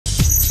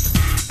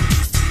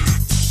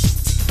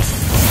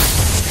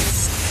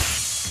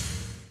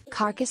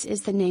Carcass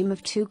is the name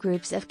of two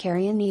groups of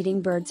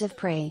carrion-eating birds of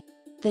prey.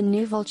 The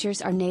new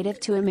vultures are native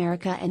to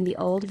America and the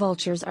old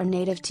vultures are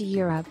native to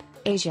Europe,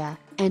 Asia,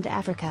 and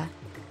Africa.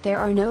 There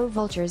are no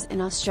vultures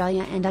in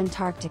Australia and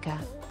Antarctica.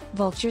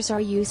 Vultures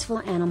are useful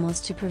animals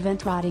to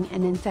prevent rotting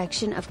and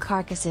infection of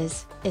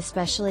carcasses,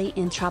 especially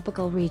in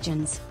tropical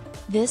regions.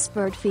 This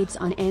bird feeds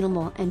on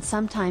animal and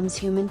sometimes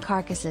human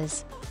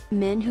carcasses.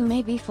 Men who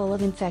may be full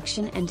of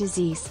infection and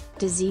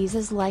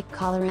diseases like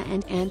cholera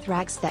and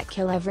anthrax that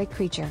kill every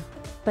creature.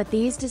 But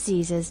these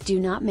diseases do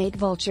not make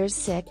vultures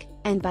sick,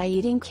 and by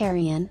eating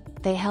carrion,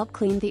 they help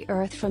clean the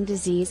earth from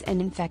disease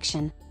and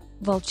infection.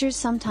 Vultures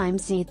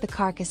sometimes eat the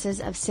carcasses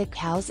of sick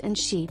cows and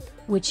sheep,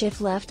 which if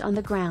left on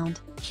the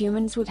ground,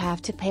 humans would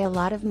have to pay a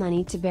lot of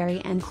money to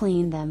bury and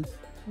clean them.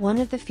 One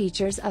of the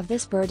features of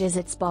this bird is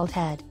its bald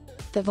head.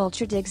 The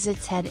vulture digs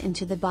its head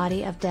into the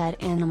body of dead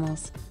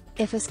animals.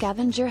 If a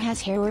scavenger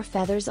has hair or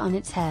feathers on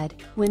its head,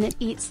 when it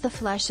eats the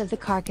flesh of the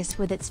carcass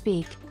with its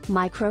beak,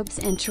 microbes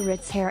enter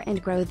its hair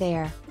and grow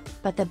there.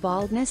 But the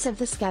baldness of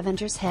the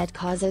scavenger's head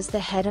causes the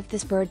head of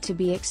this bird to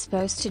be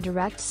exposed to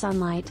direct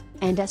sunlight,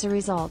 and as a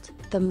result,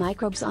 the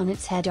microbes on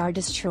its head are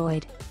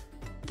destroyed.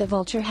 The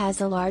vulture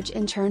has a large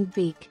inturned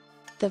beak.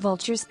 The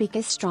vulture's beak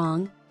is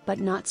strong, but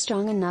not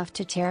strong enough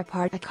to tear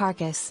apart a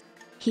carcass.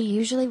 He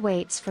usually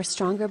waits for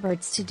stronger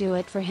birds to do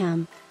it for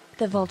him.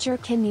 The vulture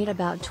can eat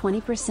about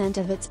 20%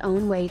 of its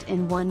own weight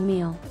in one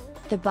meal.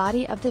 The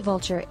body of the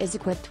vulture is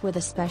equipped with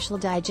a special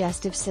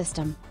digestive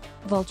system.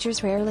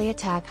 Vultures rarely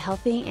attack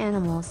healthy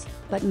animals,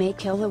 but may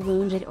kill a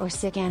wounded or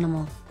sick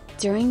animal.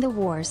 During the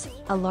wars,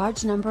 a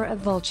large number of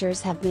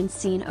vultures have been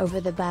seen over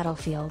the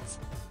battlefields.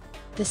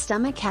 The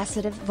stomach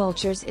acid of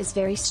vultures is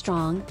very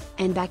strong,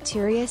 and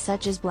bacteria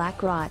such as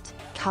black rot,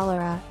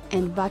 cholera,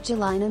 and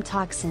botulinum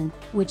toxin,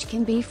 which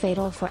can be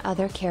fatal for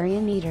other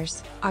carrion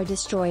eaters, are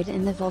destroyed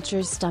in the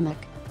vulture's stomach.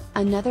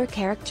 Another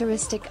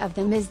characteristic of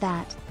them is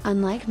that,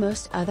 unlike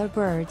most other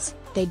birds,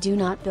 they do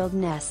not build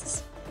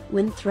nests.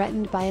 When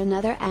threatened by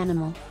another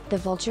animal, the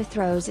vulture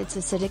throws its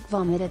acidic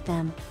vomit at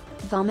them.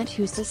 Vomit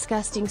whose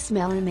disgusting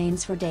smell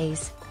remains for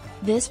days.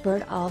 This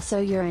bird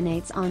also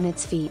urinates on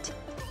its feet.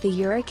 The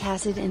uric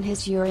acid in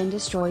his urine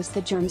destroys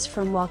the germs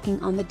from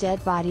walking on the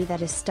dead body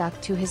that is stuck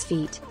to his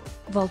feet.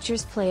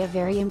 Vultures play a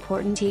very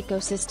important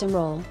ecosystem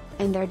role,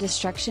 and their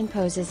destruction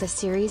poses a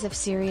series of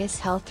serious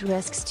health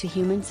risks to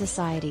human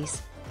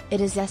societies. It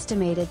is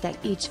estimated that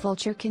each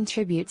vulture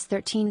contributes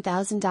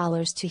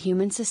 $13,000 to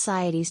human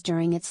societies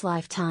during its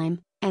lifetime,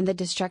 and the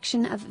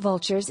destruction of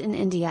vultures in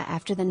India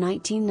after the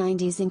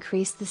 1990s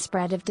increased the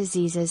spread of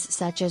diseases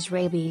such as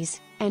rabies,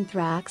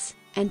 anthrax,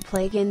 and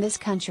plague in this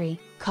country,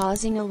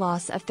 causing a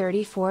loss of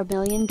 $34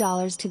 billion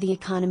to the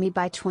economy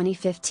by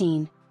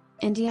 2015.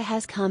 India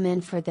has come in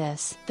for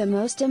this. The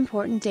most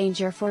important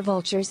danger for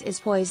vultures is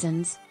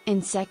poisons,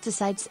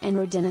 insecticides and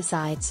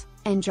rodenticides,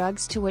 and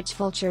drugs to which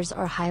vultures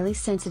are highly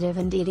sensitive,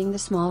 and eating the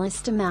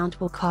smallest amount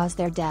will cause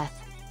their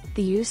death.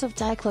 The use of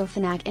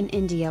diclofenac in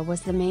India was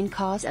the main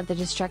cause of the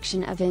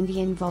destruction of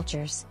Indian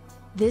vultures.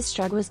 This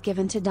drug was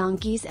given to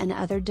donkeys and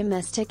other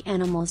domestic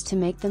animals to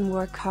make them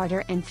work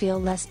harder and feel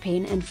less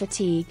pain and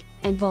fatigue,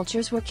 and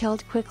vultures were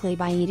killed quickly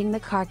by eating the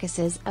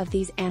carcasses of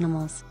these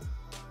animals.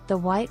 The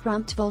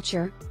white-rumped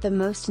vulture, the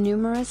most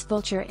numerous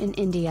vulture in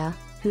India,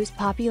 whose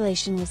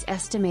population was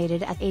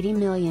estimated at 80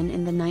 million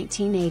in the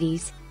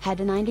 1980s, had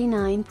a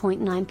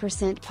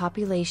 99.9%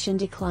 population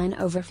decline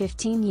over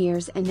 15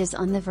 years and is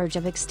on the verge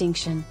of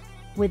extinction.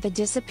 With the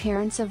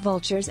disappearance of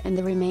vultures and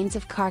the remains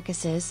of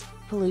carcasses,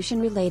 pollution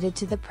related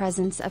to the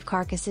presence of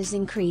carcasses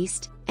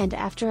increased, and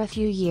after a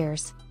few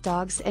years,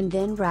 dogs and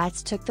then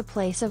rats took the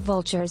place of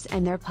vultures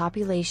and their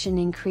population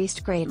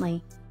increased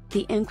greatly.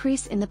 The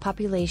increase in the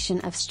population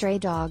of stray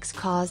dogs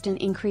caused an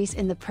increase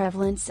in the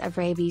prevalence of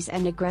rabies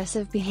and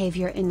aggressive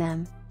behavior in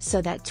them,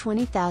 so that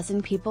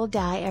 20,000 people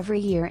die every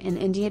year in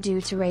India due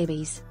to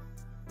rabies.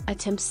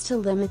 Attempts to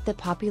limit the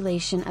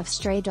population of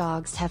stray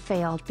dogs have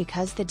failed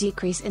because the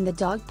decrease in the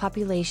dog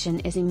population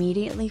is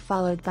immediately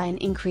followed by an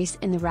increase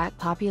in the rat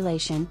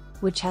population,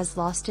 which has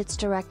lost its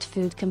direct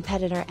food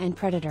competitor and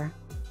predator.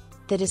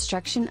 The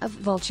destruction of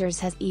vultures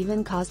has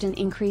even caused an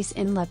increase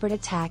in leopard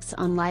attacks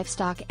on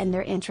livestock and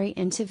their entry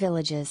into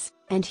villages,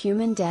 and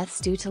human deaths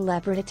due to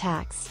leopard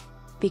attacks.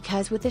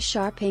 Because with the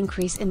sharp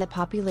increase in the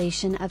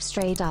population of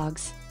stray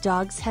dogs,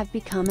 dogs have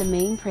become a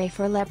main prey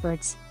for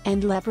leopards,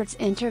 and leopards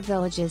enter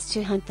villages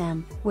to hunt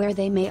them, where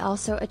they may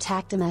also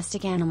attack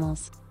domestic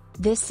animals.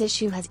 This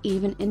issue has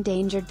even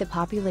endangered the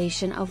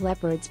population of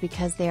leopards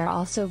because they are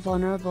also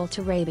vulnerable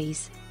to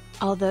rabies.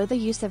 Although the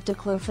use of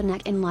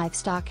diclofenac in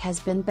livestock has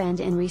been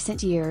banned in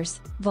recent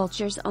years,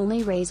 vultures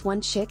only raise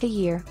one chick a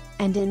year,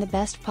 and in the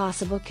best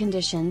possible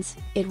conditions,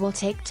 it will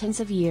take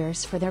tens of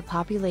years for their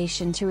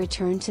population to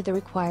return to the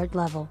required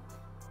level.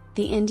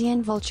 The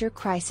Indian vulture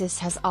crisis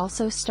has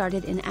also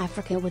started in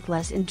Africa with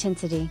less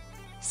intensity.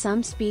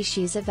 Some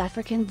species of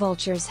African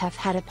vultures have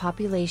had a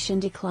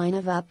population decline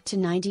of up to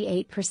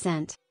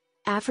 98%.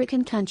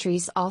 African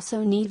countries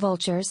also need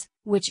vultures,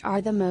 which are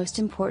the most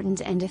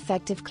important and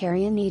effective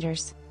carrion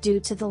eaters,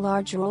 due to the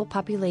large rural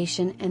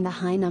population and the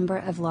high number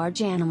of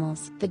large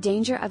animals. The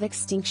danger of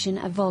extinction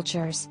of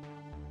vultures.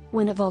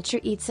 When a vulture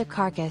eats a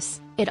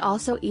carcass, it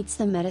also eats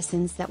the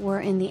medicines that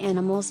were in the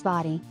animal's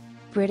body.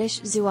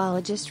 British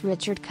zoologist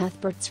Richard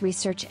Cuthbert's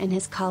research and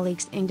his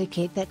colleagues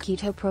indicate that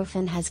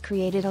ketoprofen has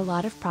created a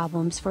lot of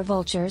problems for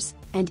vultures,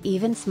 and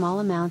even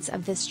small amounts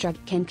of this drug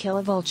can kill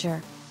a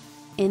vulture.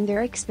 In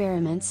their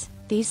experiments,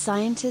 these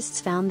scientists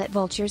found that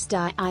vultures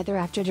die either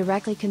after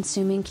directly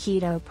consuming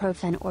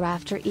ketoprofen or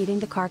after eating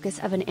the carcass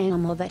of an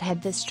animal that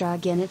had this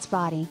drug in its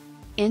body.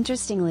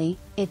 Interestingly,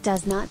 it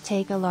does not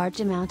take a large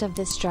amount of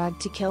this drug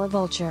to kill a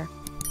vulture,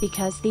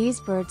 because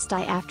these birds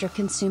die after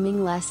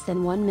consuming less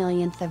than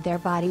 1/millionth of their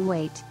body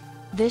weight.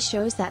 This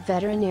shows that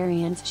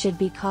veterinarians should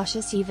be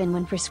cautious even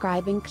when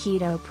prescribing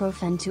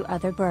ketoprofen to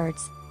other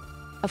birds.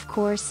 Of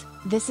course,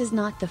 this is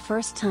not the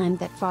first time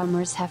that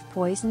farmers have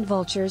poisoned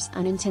vultures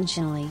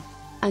unintentionally.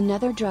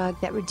 Another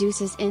drug that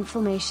reduces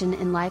inflammation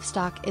in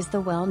livestock is the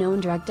well-known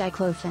drug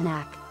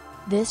diclofenac.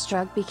 This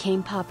drug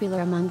became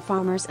popular among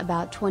farmers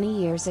about 20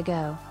 years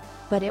ago.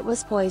 But it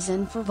was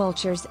poison for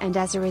vultures, and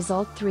as a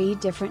result 3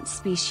 different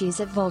species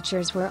of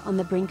vultures were on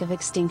the brink of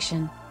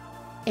extinction.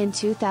 In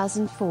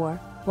 2004,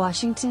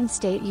 Washington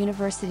State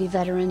University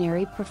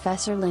veterinary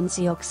professor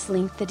Lindsay Oakes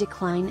linked the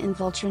decline in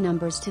vulture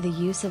numbers to the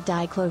use of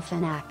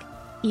diclofenac.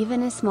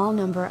 Even a small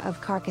number of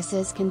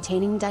carcasses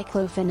containing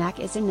diclofenac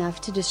is enough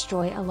to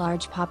destroy a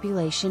large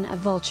population of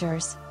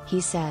vultures,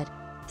 he said.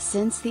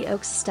 Since the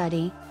Oakes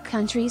study,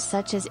 countries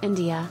such as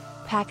India,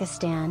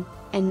 Pakistan,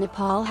 and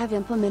Nepal have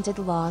implemented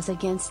laws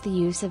against the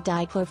use of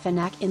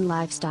diclofenac in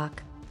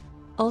livestock.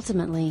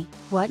 Ultimately,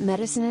 what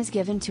medicine is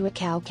given to a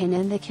cow can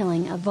end the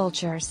killing of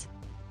vultures.